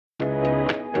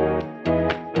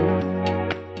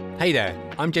Hey there,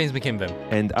 I'm James McKinven.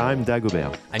 And I'm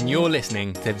Dagobert. And you're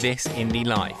listening to This Indie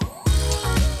Life.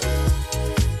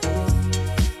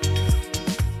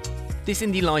 This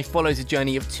Indie Life follows a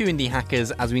journey of two indie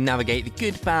hackers as we navigate the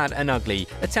good, bad and ugly,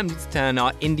 attempting to turn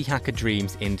our indie hacker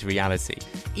dreams into reality.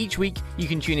 Each week, you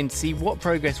can tune in to see what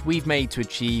progress we've made to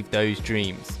achieve those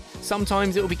dreams.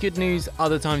 Sometimes it will be good news,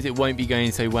 other times it won't be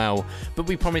going so well, but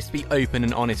we promise to be open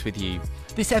and honest with you.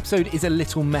 This episode is a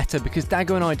little meta because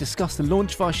Dago and I discussed the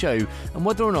launch of our show and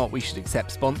whether or not we should accept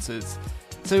sponsors.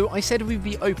 So I said we'd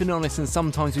be open and honest and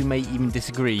sometimes we may even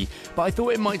disagree, but I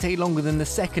thought it might take longer than the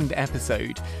second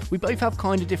episode. We both have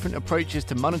kind of different approaches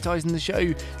to monetizing the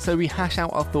show, so we hash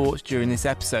out our thoughts during this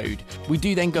episode. We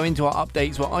do then go into our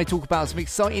updates where I talk about some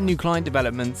exciting new client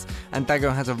developments and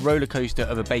Dago has a roller coaster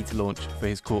of a beta launch for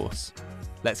his course.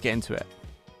 Let's get into it.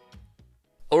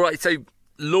 Alright, so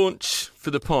launch for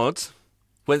the pod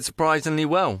went surprisingly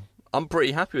well. I'm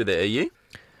pretty happy with it, are you?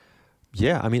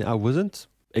 Yeah, I mean, I wasn't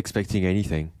expecting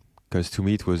anything because to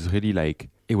me it was really like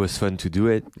it was fun to do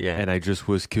it, and I just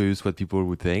was curious what people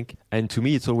would think. And to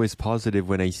me it's always positive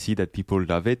when I see that people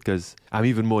love it because I'm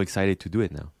even more excited to do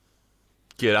it now.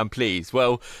 Good, I'm pleased.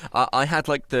 Well, I had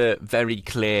like the very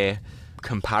clear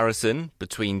comparison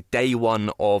between day one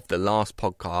of the last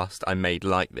podcast I made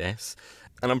like this,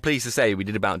 and I'm pleased to say we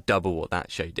did about double what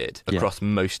that show did across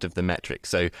most of the metrics.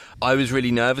 So I was really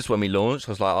nervous when we launched.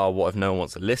 I was like, oh, what if no one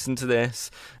wants to listen to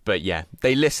this? But yeah,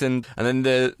 they listened. And then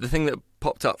the thing that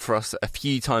popped up for us a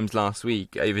few times last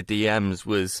week over DMs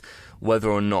was whether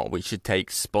or not we should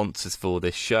take sponsors for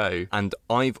this show. And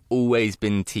I've always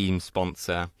been team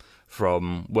sponsor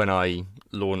from when I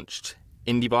launched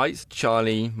Indie Bites.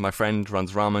 Charlie, my friend,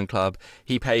 runs Ramen Club.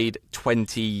 He paid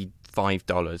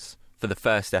 $25 for the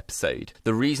first episode.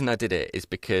 The reason I did it is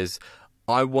because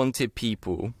I wanted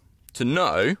people to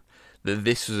know that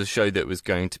this was a show that was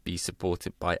going to be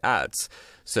supported by ads,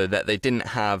 so that they didn't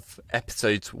have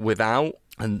episodes without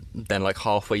and then like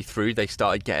halfway through they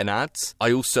started getting ads.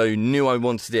 I also knew I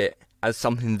wanted it as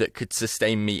something that could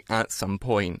sustain me at some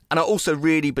point. And I also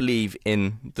really believe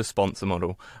in the sponsor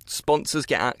model. Sponsors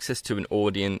get access to an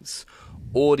audience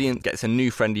gets a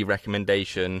new friendly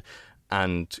recommendation,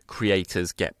 and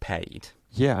creators get paid.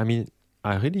 Yeah, I mean,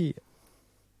 I really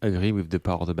agree with the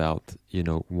part about,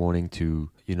 wanting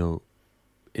to,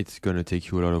 it's going to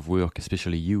take you a lot of work,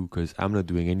 especially you, because I'm not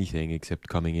doing anything except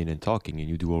coming in and talking and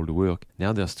you do all the work.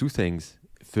 Now there's two things.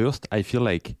 First, I feel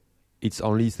like it's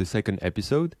only the second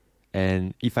episode,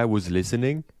 and if I was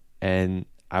listening and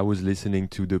I was listening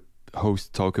to the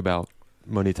host talk about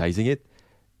monetizing it,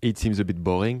 it seems a bit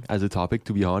boring as a topic,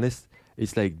 to be honest.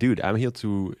 It's like, dude, I'm here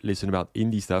to listen about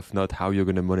indie stuff, not how you're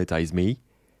going to monetize me,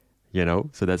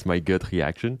 So that's my gut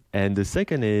reaction. And the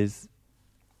second is,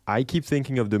 I keep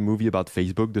thinking of the movie about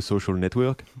Facebook, The Social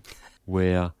Network,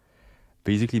 where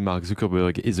basically Mark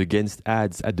Zuckerberg is against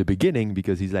ads at the beginning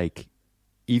because he's like,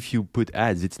 if you put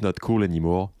ads, it's not cool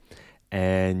anymore.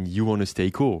 And you want to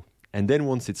stay cool. And then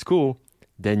once it's cool,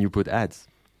 then you put ads.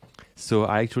 So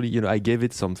I actually, I gave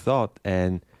it some thought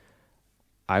and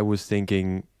I was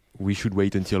thinking, we should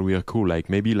wait until we are cool,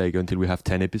 maybe until we have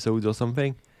 10 episodes or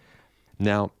something.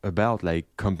 Now, about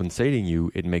compensating you,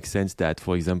 it makes sense that,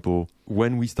 for example,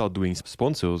 when we start doing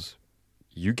sponsors,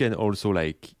 you can also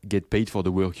get paid for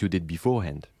the work you did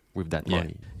beforehand with that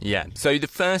money. Yeah. So the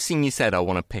first thing you said I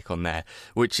want to pick on there,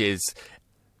 which is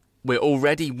we're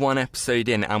already one episode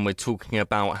in and we're talking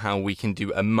about how we can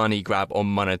do a money grab on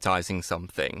monetizing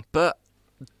something. But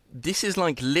this is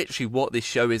literally what this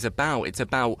show is about. It's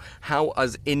about how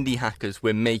as indie hackers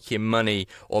we're making money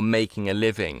or making a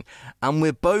living. And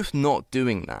we're both not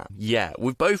doing that. Yeah,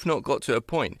 we've both not got to a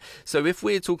point. So if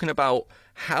we're talking about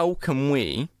how can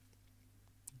we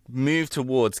move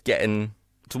towards getting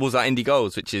towards our indie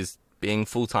goals, which is being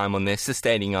full-time on this,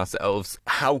 sustaining ourselves,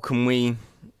 how can we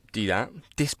do that?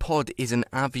 This pod is an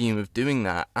avenue of doing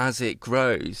that as it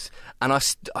grows. And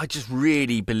I just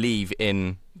really believe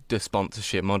in the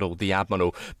sponsorship model, the ad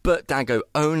model. But Dago,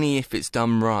 only if it's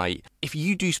done right. If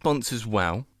you do sponsors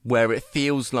well, where it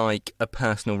feels like a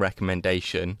personal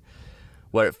recommendation,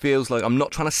 where it feels like I'm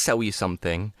not trying to sell you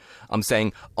something, I'm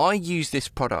saying I use this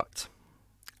product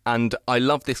and I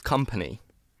love this company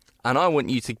and I want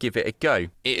you to give it a go.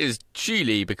 It is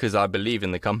truly because I believe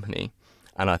in the company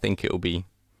and I think it will be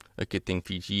a good thing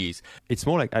for you to use. It's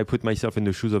more like I put myself in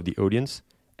the shoes of the audience,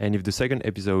 and if the second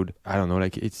episode, I don't know,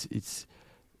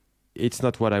 it's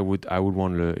not what I would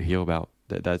want to hear about.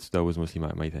 That was mostly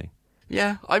my thing.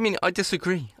 Yeah, I mean, I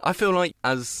disagree. I feel like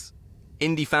as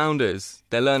indie founders,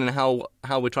 they're learning how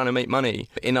we're trying to make money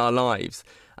in our lives.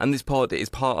 and this pod is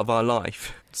part of our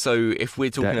life. So if we're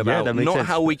talking about not sense.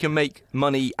 how we can make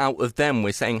money out of them,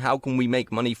 we're saying how can we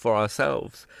make money for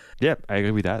ourselves? Yeah, I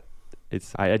agree with that.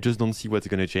 I just don't see what's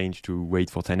going to change to wait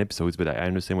for 10 episodes, but I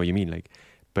understand what you mean. Like,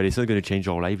 but it's not going to change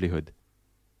our livelihood.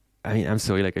 I mean, I'm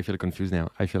sorry, like I feel confused now.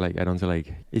 I feel like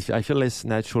I feel less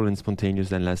natural and spontaneous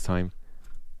than last time.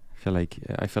 I feel like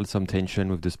I felt some tension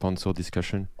with the sponsor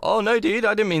discussion. Oh no, dude,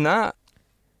 I didn't mean that.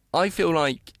 I feel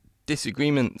like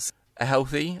disagreements are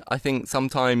healthy. I think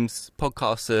sometimes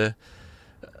podcasts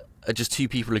are just two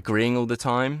people agreeing all the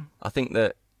time. I think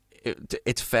that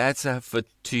it's fair for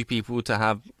two people to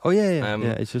have. Oh yeah.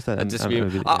 It's just that a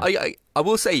disagreement. I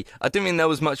will say I didn't think there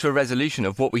was much of a resolution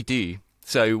of what we do.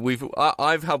 So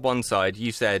I've had one side.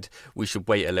 You said we should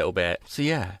wait a little bit. So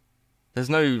yeah, there's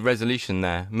no resolution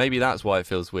there. Maybe that's why it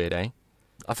feels weird, eh?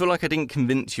 I feel like I didn't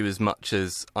convince you as much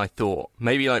as I thought.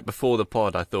 Maybe like before the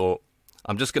pod, I thought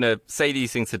I'm just going to say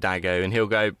these things to Dago, and he'll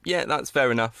go, yeah, that's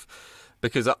fair enough,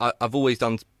 because I've always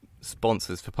done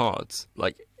sponsors for pods.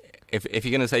 Like, if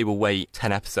you're going to say we'll wait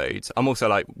 10 episodes, I'm also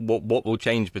like, what will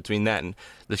change between then?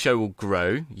 The show will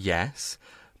grow, yes,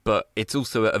 but it's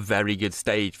also at a very good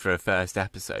stage for a first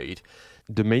episode.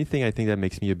 The main thing I think that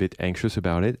makes me a bit anxious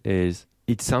about it is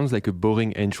it sounds like a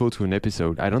boring intro to an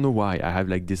episode. I don't know why I have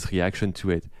like this reaction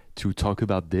to it, to talk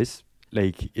about this.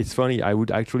 Like, it's funny, I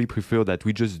would actually prefer that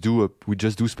we just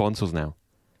do sponsors now.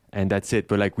 And that's it.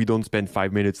 But like, we don't spend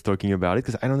 5 minutes talking about it,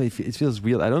 because I don't know, it feels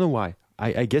weird. I don't know why.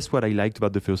 I guess what I liked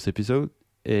about the first episode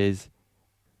is,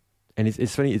 and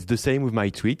it's funny, it's the same with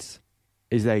my tweets,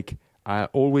 is like, I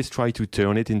always try to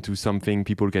turn it into something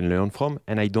people can learn from.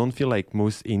 And I don't feel like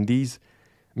most indies,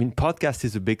 I mean, podcast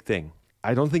is a big thing.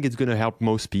 I don't think it's going to help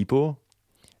most people.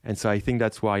 And so I think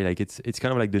that's why like it's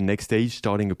kind of like the next stage,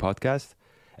 starting a podcast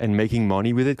and making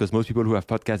money with it, because most people who have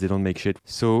podcasts, they don't make shit.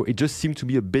 So it just seemed to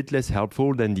be a bit less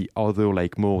helpful than the other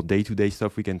like more day-to-day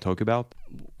stuff we can talk about.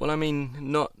 Well, I mean,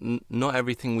 not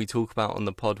everything we talk about on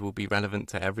the pod will be relevant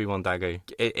to everyone, Dago.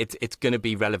 It's going to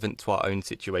be relevant to our own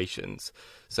situations.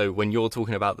 So when you're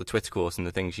talking about the Twitter course and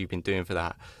the things you've been doing for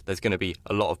that, there's going to be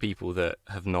a lot of people that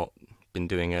have not been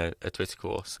doing a Twitter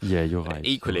course. Yeah, you're right.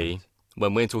 Equally, you're right.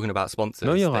 When we're talking about sponsors,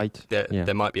 no, you're right.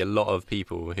 There might be a lot of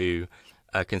people who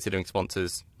are considering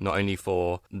sponsors not only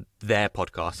for their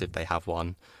podcast, if they have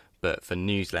one, but for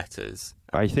newsletters.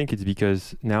 I think it's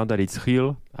because now that it's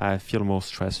real, I feel more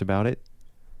stressed about it,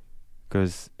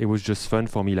 because it was just fun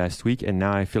for me last week, and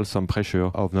now I feel some pressure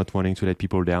of not wanting to let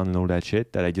people down and all that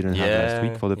shit that I didn't have last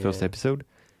week for the first episode.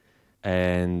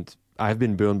 And I've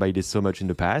been burned by this so much in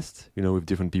the past, you know, with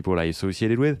different people I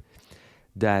associated with,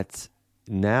 that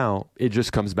now it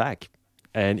just comes back.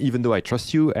 And even though I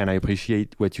trust you and I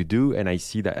appreciate what you do and I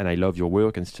see that and I love your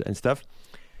work and stuff,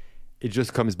 it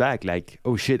just comes back like,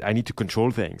 oh shit, I need to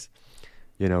control things,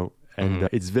 you know. And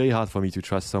it's very hard for me to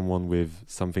trust someone with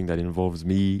something that involves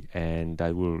me and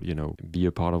that will, you know, be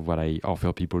a part of what I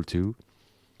offer people too.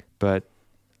 But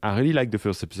I really like the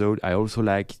first episode. I also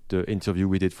like the interview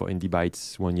we did for Indie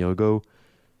Bites 1 year ago.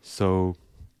 So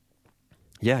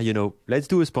yeah, you know, let's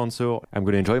do a sponsor. I'm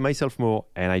going to enjoy myself more,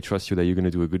 and I trust you that you're going to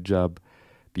do a good job,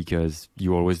 because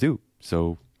you always do.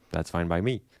 So that's fine by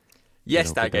me.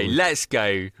 Yes, Dago, let's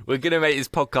go. We're going to make this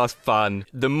podcast fun.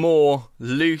 The more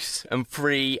loose and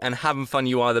free and having fun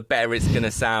you are, the better it's going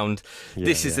to sound.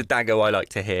 This is the Dago I like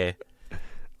to hear.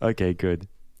 Okay, good.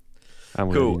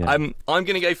 I'm cool. I'm going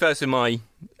to go first with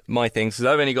my things, because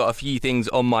I've only got a few things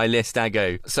on my list,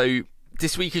 Dago. So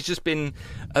this week has just been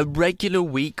a regular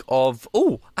week of...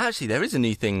 Oh, actually, there is a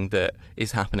new thing that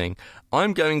is happening.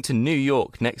 I'm going to New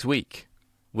York next week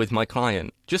with my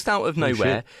client, just out of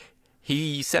nowhere.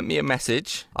 He sent me a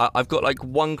message. I've got like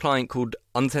one client called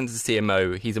Uncensored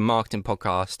CMO. He's a marketing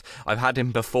podcast. I've had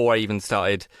him before I even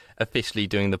started officially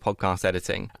doing the podcast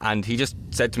editing. And he just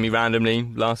said to me randomly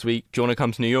last week, do you want to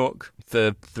come to New York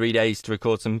for 3 days to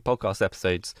record some podcast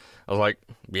episodes? I was like,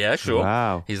 yeah, sure.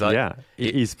 Wow. He's like, yeah.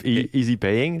 Is he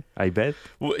paying? I bet.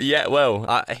 Yeah,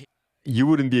 well. You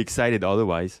wouldn't be excited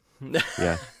otherwise.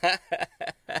 Yeah.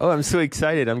 Oh, I'm so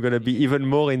excited. I'm going to be even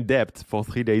more in depth for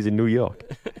 3 days in New York.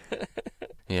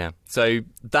 Yeah. So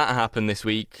that happened this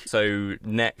week. So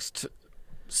next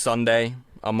Sunday,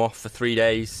 I'm off for 3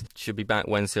 days. Should be back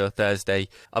Wednesday or Thursday.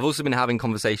 I've also been having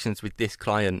conversations with this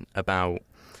client about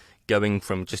going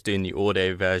from just doing the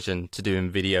audio version to doing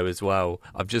video as well.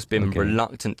 I've just been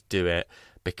reluctant to do it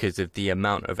because of the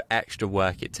amount of extra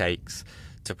work it takes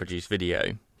to produce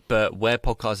video. But where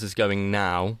podcast is going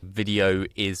now, video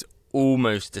is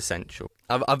almost essential.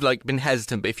 I've like been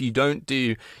hesitant, but if you don't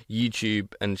do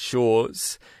YouTube and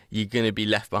Shorts, you're going to be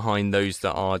left behind those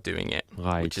that are doing it,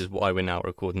 Right. which is why we're now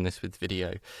recording this with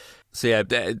video. So yeah,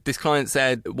 this client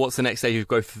said, what's the next stage of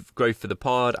growth for the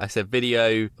pod? I said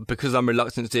video. Because I'm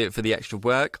reluctant to do it for the extra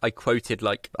work, I quoted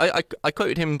like I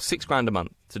quoted him $6,000 a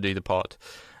month to do the pod.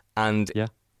 And Yeah.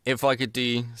 if I could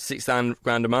do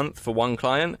 $6,000 a month for one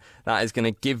client, that is going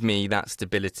to give me that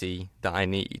stability that I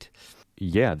need.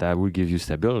 Yeah, that would give you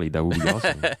stability. That would be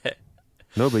awesome.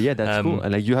 No, but yeah, that's cool.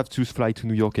 And like, you have to fly to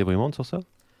New York every month or so?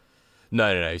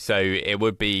 No. So it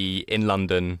would be in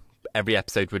London. Every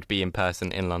episode would be in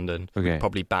person in London. Okay. We'd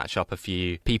probably batch up a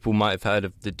few. People might have heard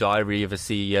of the Diary of a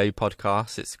CEO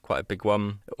podcast. It's quite a big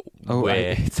one. Oh,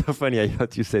 it's so funny. I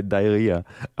thought you said diarrhea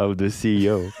of the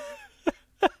CEO.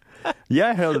 Yeah,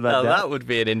 I heard about that. That would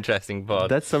be an interesting pod.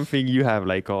 That's something you have,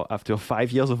 like, after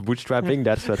 5 years of bootstrapping,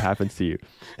 that's what happens to you.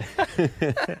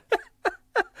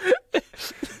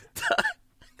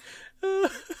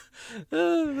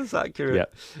 That's accurate.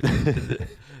 Yeah.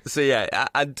 So yeah,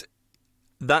 and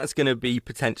that's going to be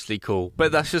potentially cool.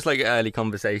 But that's just like an early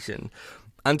conversation.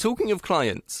 And talking of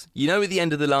clients, you know, at the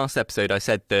end of the last episode, I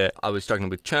said that I was struggling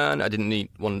with churn. I didn't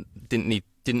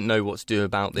know what to do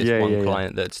about this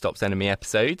client that stopped sending me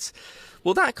episodes.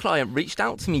 Well, that client reached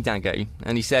out to me, Dago,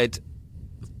 and he said,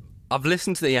 I've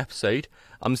listened to the episode.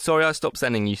 I'm sorry I stopped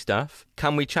sending you stuff.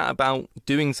 Can we chat about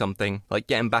doing something, like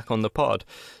getting back on the pod?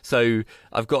 So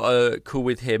I've got a call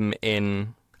with him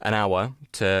in an hour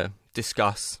to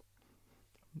discuss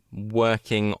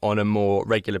working on a more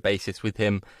regular basis with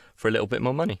him for a little bit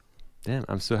more money. Damn,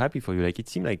 I'm so happy for you. Like, it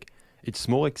seemed like it's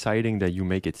more exciting than you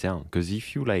make it sound. Because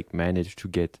if you like manage to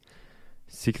get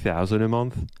 6,000 a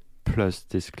month plus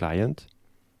this client,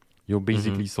 you're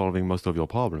basically solving most of your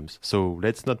problems. So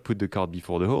let's not put the cart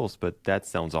before the horse, but that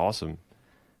sounds awesome.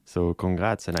 So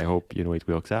congrats, and I hope, you know, it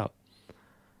works out.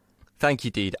 Thank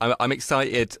you, dude. I'm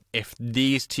excited. If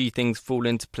these two things fall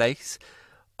into place,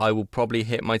 I will probably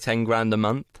hit my 10 grand a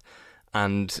month,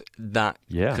 and that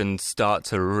can start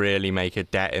to really make a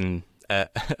dent in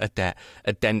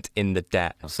the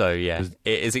debt. So yeah,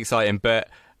 it is exciting. But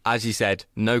as you said,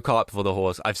 no cart before the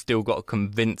horse. I've still got to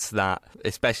convince that,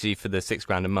 especially for the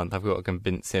 $6,000 a month, I've got to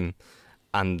convince him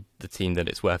and the team that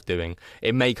it's worth doing.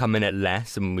 It may come in at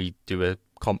less and we do a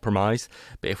compromise,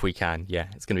 but if we can, yeah,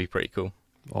 it's going to be pretty cool.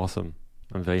 Awesome.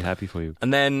 I'm very happy for you.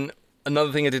 And then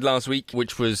another thing I did last week,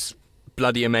 which was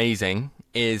bloody amazing,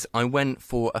 is I went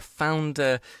for a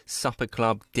founder supper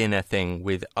club dinner thing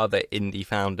with other indie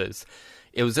founders.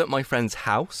 It was at my friend's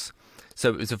house, so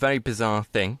it was a very bizarre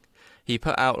thing. He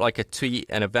put out like a tweet,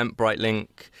 an Eventbrite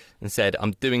link, and said,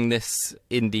 I'm doing this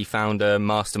indie founder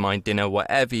mastermind dinner,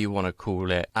 whatever you want to call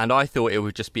it. And I thought it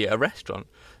would just be at a restaurant.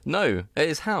 No, at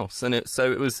his house. And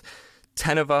so it was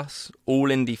 10 of us, all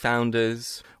indie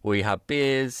founders. We had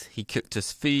beers. He cooked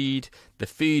us food. The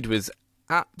food was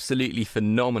absolutely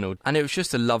phenomenal. And it was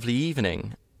just a lovely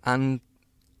evening. And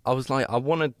I was like, I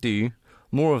want to do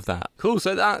more of that. Cool.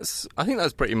 So I think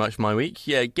that's pretty much my week.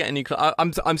 Yeah, get a new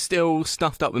I'm still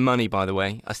stuffed up with money, by the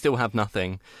way. I still have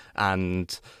nothing.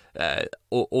 And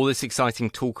all this exciting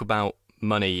talk about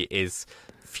money is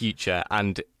future,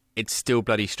 and it's still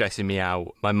bloody stressing me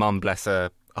out. My mum, bless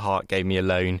her heart, gave me a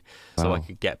loan so I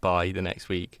could get by the next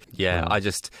week. Yeah,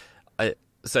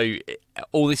 so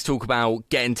all this talk about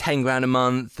getting 10 grand a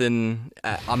month, and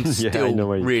I'm still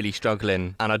really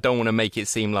struggling, and I don't want to make it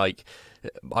seem like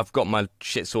I've got my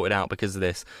shit sorted out because of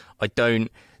this.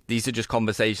 These are just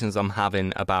conversations I'm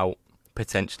having about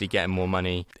potentially getting more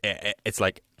money. It's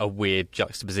like a weird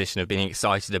juxtaposition of being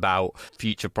excited about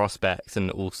future prospects and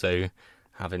also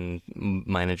having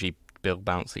my energy bill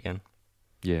bounce again.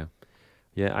 Yeah,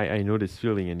 I know this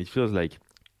feeling, and it feels like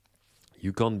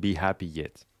you can't be happy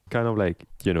yet. Kind of like,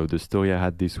 you know, the story I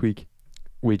had this week,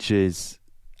 which is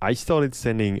I started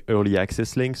sending early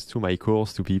access links to my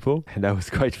course to people, and that was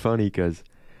quite funny because,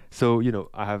 so, you know,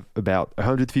 I have about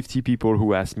 150 people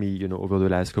who asked me, you know, over the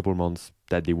last couple months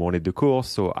that they wanted the course.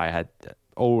 So I had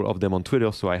all of them on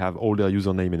Twitter, so I have all their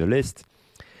username in a list.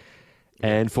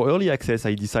 And for early access,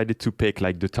 I decided to pick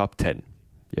like the top 10,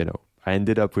 you know. I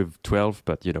ended up with 12,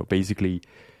 but, you know, basically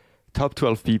top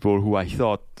 12 people who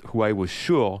I was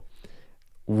sure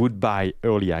would buy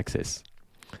early access.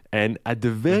 And at the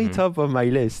very top of my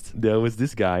list, there was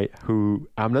this guy who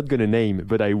I'm not going to name,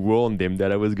 but I warned him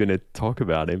that I was going to talk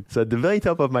about him. So at the very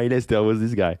top of my list, there was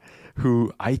this guy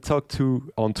who I talked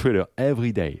to on Twitter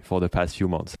every day for the past few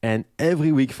months. And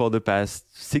every week for the past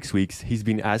 6 weeks, he's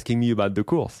been asking me about the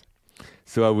course.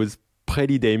 So I was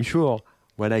pretty damn sure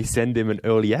when I send him an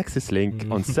early access link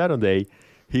on Saturday,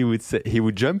 he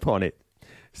would jump on it.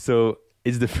 So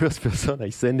it's the first person I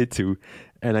send it to,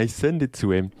 and I send it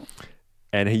to him,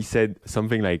 and he said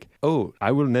something like, "Oh,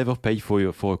 I will never pay for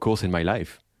a course in my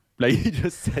life." Like, he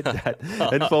just said that,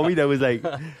 and for me that was like,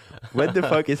 what the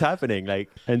fuck is happening? Like,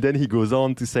 and then he goes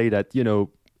on to say that, you know,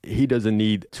 he doesn't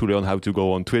need to learn how to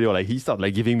go on Twitter. Like, he started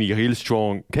like giving me a real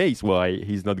strong case why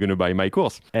he's not going to buy my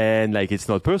course. And like, it's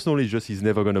not personal. It's just he's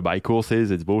never going to buy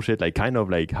courses. It's bullshit. Like, kind of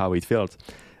like how it felt.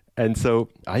 And so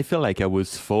I felt like I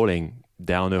was falling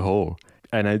down a hole.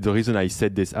 And the reason I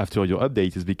said this after your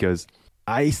update is because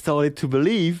I started to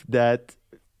believe that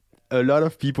a lot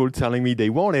of people telling me they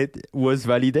want it was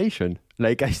validation.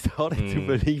 Like, I started to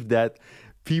believe that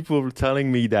people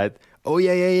telling me that, oh,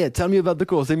 yeah, tell me about the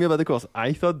course,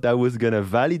 I thought that was going to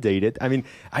validate it. I mean,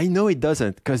 I know it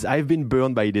doesn't, because I've been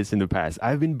burned by this in the past.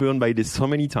 I've been burned by this so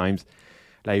many times.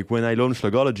 Like, when I launched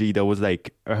Logology, there was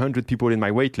like 100 people in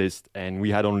my waitlist, and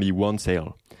we had only one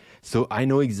sale. So I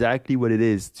know exactly what it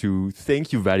is to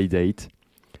think you validate,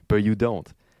 but you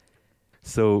don't.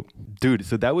 So, dude,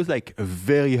 so that was like a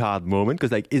very hard moment,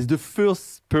 because like, it's the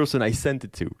first person I sent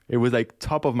it to. It was like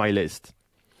top of my list.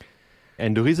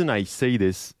 And the reason I say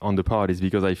this on the pod is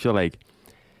because I feel like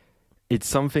it's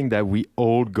something that we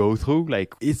all go through.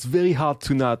 Like, it's very hard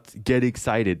to not get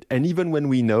excited. And even when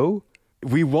we know,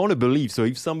 we want to believe. So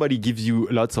if somebody gives you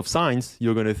lots of signs,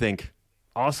 you're going to think,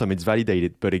 awesome, it's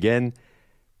validated. But again,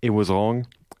 it was wrong.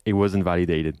 It wasn't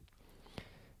validated.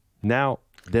 Now,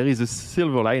 there is a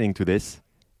silver lining to this,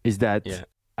 is that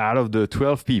out of the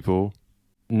 12 people,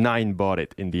 9 bought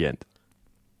it in the end.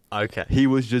 Okay. He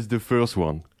was just the first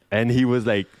one. And he was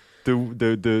like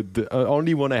the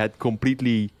only one I had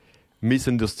completely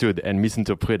misunderstood and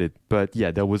misinterpreted. But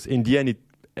yeah, there was, in the end,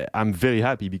 I'm very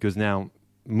happy because now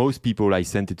most people I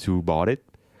sent it to bought it.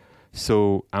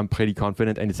 So I'm pretty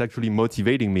confident, and it's actually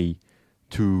motivating me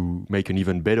to make an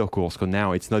even better course, because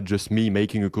now it's not just me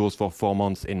making a course for 4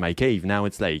 months in my cave. Now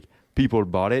it's like people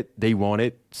bought it, they want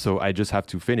it, so I just have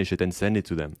to finish it and send it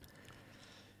to them.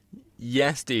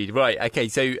 Yes, dude. Right. Okay.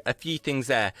 So a few things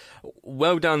there.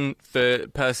 Well done for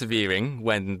persevering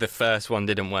when the first one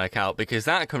didn't work out, because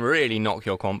that can really knock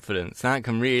your confidence. That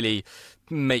can really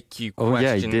make you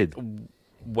question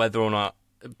whether or not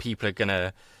people are going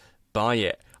to buy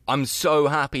it. I'm so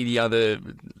happy the other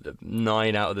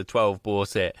 9 out of the 12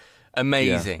 bought it.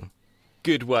 Amazing. Yeah.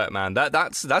 Good work, man.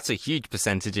 That's a huge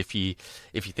percentage if you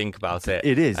think about it.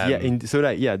 It is. So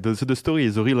the story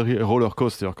is a real roller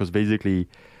coaster, because basically,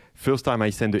 first time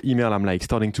I sent the email, I'm like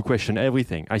starting to question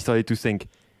everything. I started to think,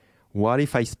 what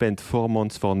if I spent 4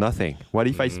 months for nothing? What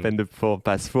if I spent the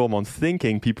past 4 months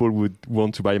thinking people would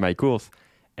want to buy my course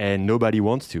and nobody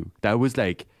wants to? I was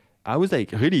like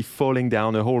really falling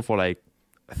down a hole for like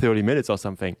 30 minutes or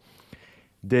something.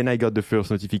 Then I got the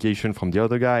first notification from the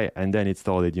other guy, and then it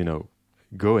started,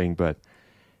 going. But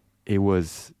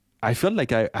I felt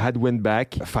like I had went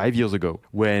back 5 years ago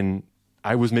when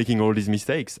I was making all these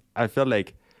mistakes. I felt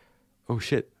like, oh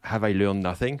shit, have I learned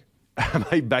nothing? Am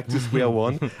I back to square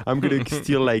one? I'm going to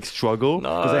still like struggle,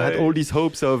 because I had all these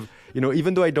hopes of,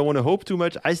 even though I don't want to hope too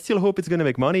much, I still hope it's going to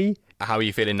make money. How are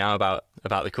you feeling now about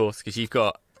the course? Because you've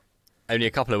got only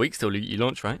a couple of weeks till you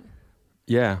launch, right?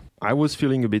 Yeah, I was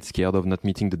feeling a bit scared of not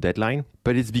meeting the deadline,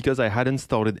 but it's because I hadn't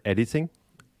started editing.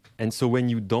 And so when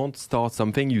you don't start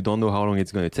something, you don't know how long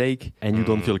it's going to take, and you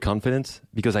don't feel confident,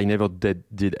 because I never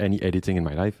did any editing in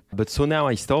my life. But so now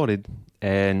I started,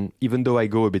 and even though I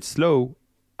go a bit slow,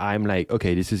 I'm like,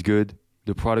 okay, this is good.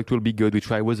 The product will be good,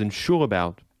 which I wasn't sure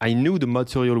about. I knew the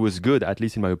material was good, at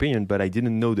least in my opinion, but I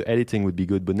didn't know the editing would be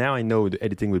good. But now I know the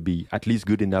editing would be at least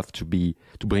good enough to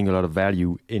bring a lot of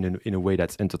value in a way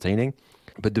that's entertaining.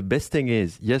 But the best thing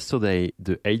is, yesterday,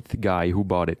 the 8th guy who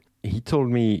bought it, he told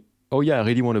me, oh yeah, I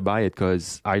really want to buy it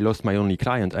because I lost my only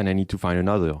client and I need to find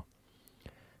another.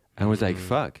 And I was like,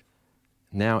 fuck.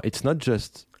 Now it's not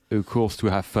just a course to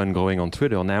have fun going on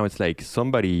Twitter. Now it's like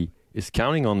somebody is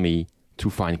counting on me to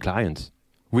find clients,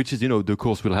 which is, the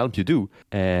course will help you do.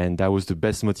 And that was the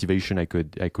best motivation I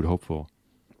could hope for.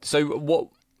 So what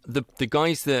the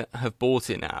guys that have bought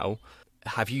it now,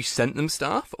 have you sent them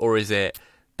stuff, or is it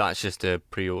that's just a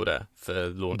pre-order for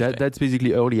launch day? That's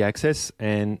basically early access,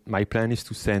 and my plan is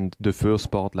to send the first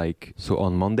part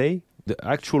on Monday. The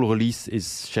actual release is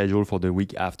scheduled for the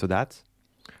week after that.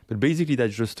 But basically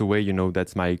that's just a way,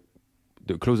 that's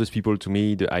the closest people to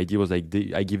me. The idea was I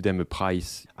give them a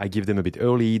price. I give them a bit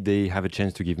early. They have a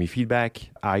chance to give me feedback.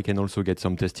 I can also get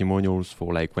some testimonials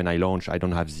for when I launch, I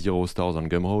don't have 0 stars on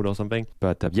Gumroad or something.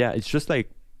 But it's just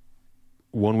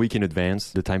 1 week in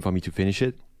advance, the time for me to finish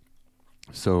it.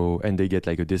 So, and they get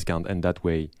a discount, and that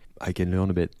way I can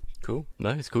learn a bit. Cool. No,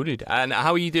 it's cool, dude. And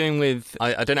how are you doing with,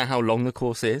 I don't know how long the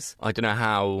course is. I don't know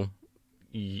how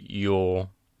you're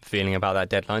feeling about that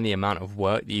deadline, the amount of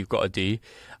work that you've got to do.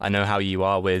 I know how you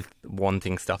are with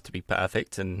wanting stuff to be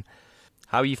perfect. And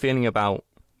how are you feeling about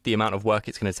the amount of work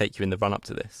it's going to take you in the run up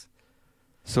to this?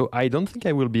 So I don't think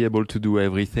I will be able to do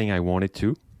everything I wanted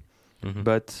to, Mm-hmm.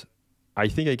 but I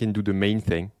think I can do the main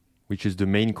thing, which is the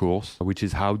main course, which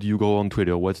is how do you go on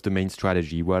Twitter? What's the main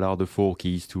strategy? What are the 4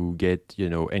 keys to get,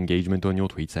 engagement on your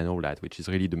tweets and all that, which is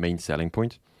really the main selling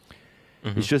point.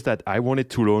 Mm-hmm. It's just that I wanted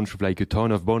to launch with like a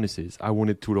ton of bonuses. I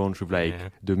wanted to launch with like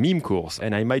the meme course,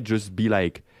 and I might just be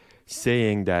like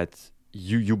saying that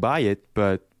you buy it,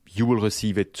 but you will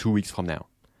receive it 2 weeks from now,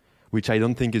 which I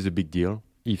don't think is a big deal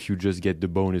if you just get the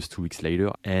bonus 2 weeks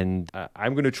later. And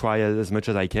I'm going to try as much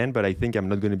as I can, but I think I'm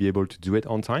not going to be able to do it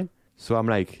on time. So I'm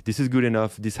like, this is good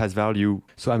enough. This has value.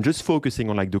 So I'm just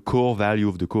focusing on like the core value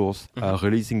of the course,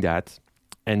 releasing that.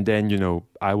 And then,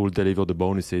 I will deliver the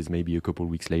bonuses maybe a couple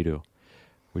weeks later,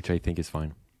 which I think is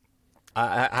fine.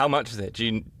 How much is it?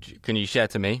 Can you share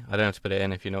to me? I don't have to put it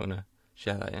in if you're not going to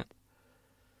share that yet.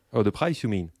 Oh, the price you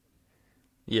mean?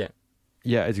 Yeah.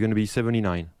 Yeah, it's going to be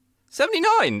 $79.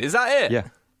 79? Is that it? Yeah.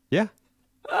 Yeah.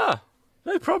 Ah,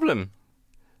 no problem.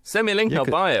 Send me a link. Yeah, I'll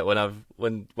buy it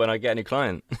when I get a new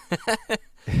client.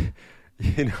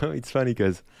 It's funny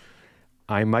because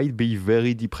I might be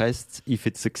very depressed if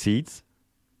it succeeds,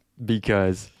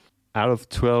 because out of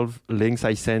 12 links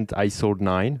I sent, I sold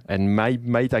 9, and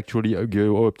might actually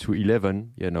go up to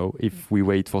 11, if we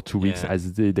wait for 2 weeks,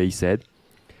 as they said.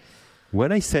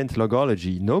 When I sent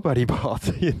Logology, nobody bought,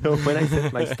 when I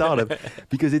sent my startup,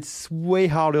 because it's way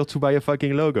harder to buy a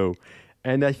fucking logo.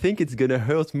 And I think it's going to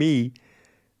hurt me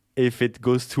if it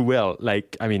goes too well.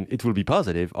 It will be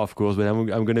positive, of course, but I'm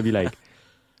going to be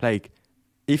like,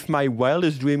 if my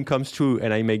wildest dream comes true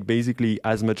and I make basically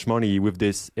as much money with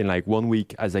this in like 1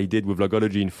 week as I did with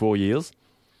Logology in 4 years,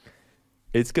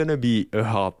 it's going to be a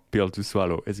hard pill to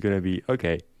swallow. It's going to be,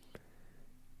 okay,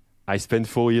 I spent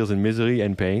 4 years in misery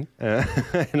and pain,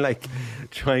 and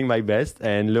trying my best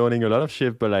and learning a lot of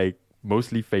shit, but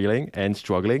mostly failing and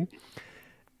struggling.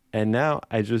 And now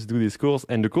I just do this course,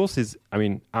 and the course is,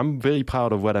 I'm very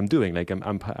proud of what I'm doing.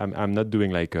 I'm not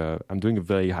doing I'm doing a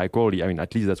very high quality.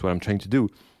 At least that's what I'm trying to do.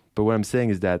 But what I'm saying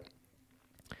is that,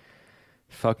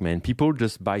 fuck man, people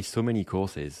just buy so many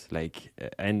courses.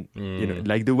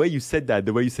 The way you said,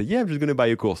 yeah, I'm just going to buy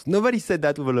a course. Nobody said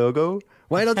that with a logo.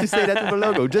 Why don't you say that with a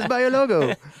logo? Just buy a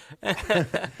logo.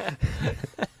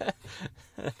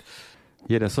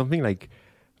 Yeah, there's something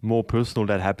more personal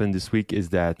that happened this week is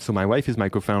that, so my wife is my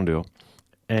co-founder,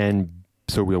 and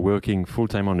so we're working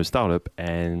full-time on a startup,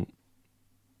 and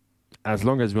as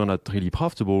long as we're not really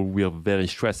profitable, we're very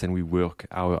stressed and we work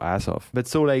our ass off. But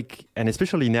so and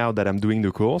especially now that I'm doing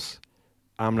the course,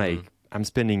 I'm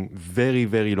spending very,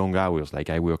 very long hours.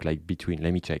 I work between,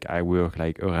 let me check, I work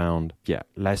around,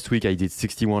 last week I did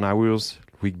 61 hours,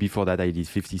 week before that I did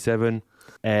 57.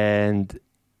 And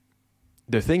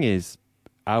the thing is,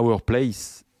 our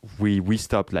place, we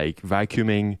stopped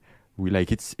vacuuming. We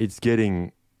it's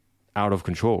getting out of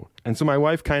control. And so my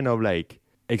wife kind of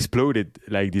exploded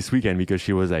this weekend, because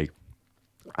she was like,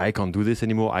 I can't do this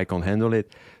anymore. I can't handle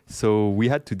it. So we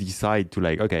had to decide to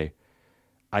okay,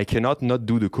 I cannot not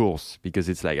do the course, because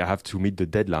it's I have to meet the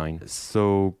deadline.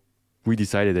 So we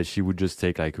decided that she would just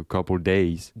take a couple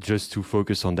days just to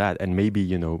focus on that, and maybe,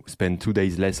 spend 2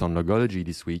 days less on Logology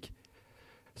this week.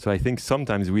 So I think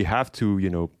sometimes we have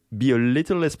to, be a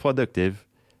little less productive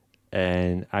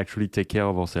and actually take care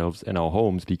of ourselves and our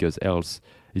homes, because else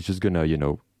it's just going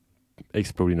to,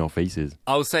 explode in our faces.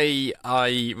 I'll say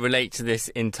I relate to this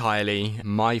entirely.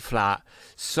 My flat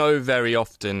so very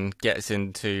often gets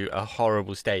into a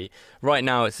horrible state. Right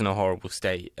now it's in a horrible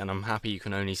state, and I'm happy you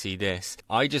can only see this.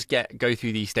 I just go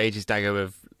through these stages, Dago,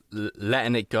 of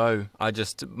letting it go.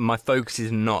 My focus is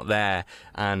not there,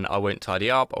 and I won't tidy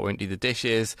up, I won't do the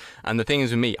dishes. And the thing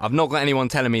is with me, I've not got anyone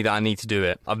telling me that I need to do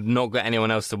it. I've not got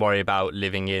anyone else to worry about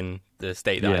living in the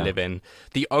state that I live in.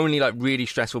 The only really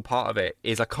stressful part of it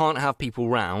is I can't have people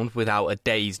round without a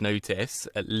day's notice,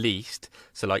 at least.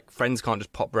 So friends can't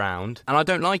just pop round, and I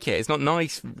don't like it. It's not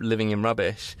nice living in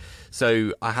rubbish.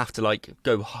 So I have to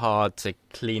go hard to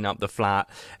clean up the flat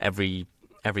every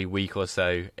week or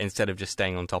so, instead of just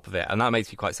staying on top of it, and that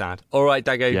makes me quite sad. All right,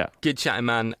 Dago, good chatting,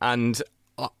 man, and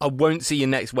I won't see you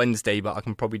next Wednesday, but I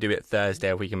can probably do it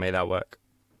Thursday if we can make that work.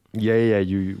 Yeah.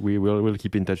 We'll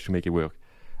keep in touch to make it work.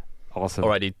 Awesome. All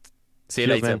right, dude. See you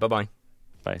Cheers, later. man. Bye-bye.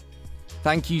 Bye.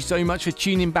 Thank you so much for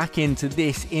tuning back into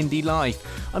This Indie Life.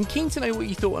 I'm keen to know what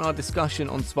you thought on our discussion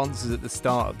on sponsors at the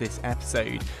start of this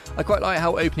episode. I quite like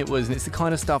how open it was, and it's the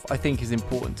kind of stuff I think is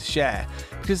important to share,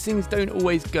 because things don't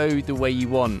always go the way you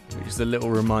want, which is a little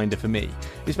reminder for me,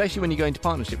 especially when you go into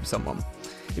partnership with someone.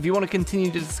 If you want to continue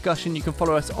the discussion, you can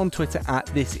follow us on Twitter at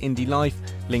This Indie Life.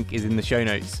 Link is in the show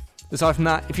notes. Aside from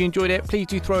that, if you enjoyed it, please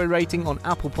do throw a rating on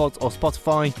Apple Pods or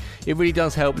Spotify. It really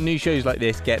does help new shows like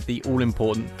this get the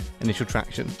all-important initial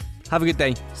traction. Have a good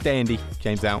day. Stay indie.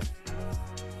 James out.